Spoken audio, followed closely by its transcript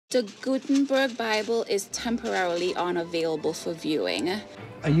The Gutenberg Bible is temporarily unavailable for viewing.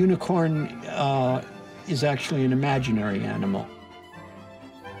 A unicorn is actually an imaginary animal.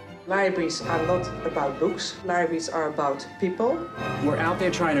 Libraries are not about books. Libraries are about people. We're out there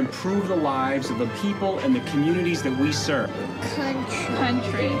trying to improve the lives of the people and the communities that we serve.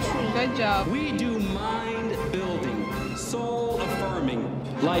 Country. Good job. We do mind-building,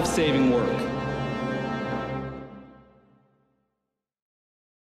 soul-affirming, life-saving work.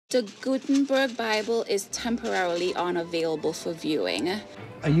 The Gutenberg Bible is temporarily unavailable for viewing.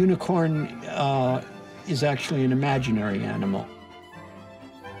 A unicorn is actually an imaginary animal.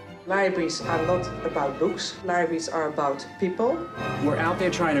 Libraries are not about books. Libraries are about people. We're out there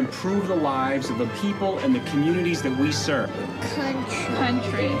trying to improve the lives of the people and the communities that we serve.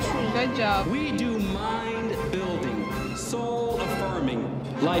 Country. Good job. We do mind-building,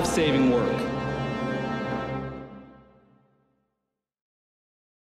 soul-affirming, life-saving work.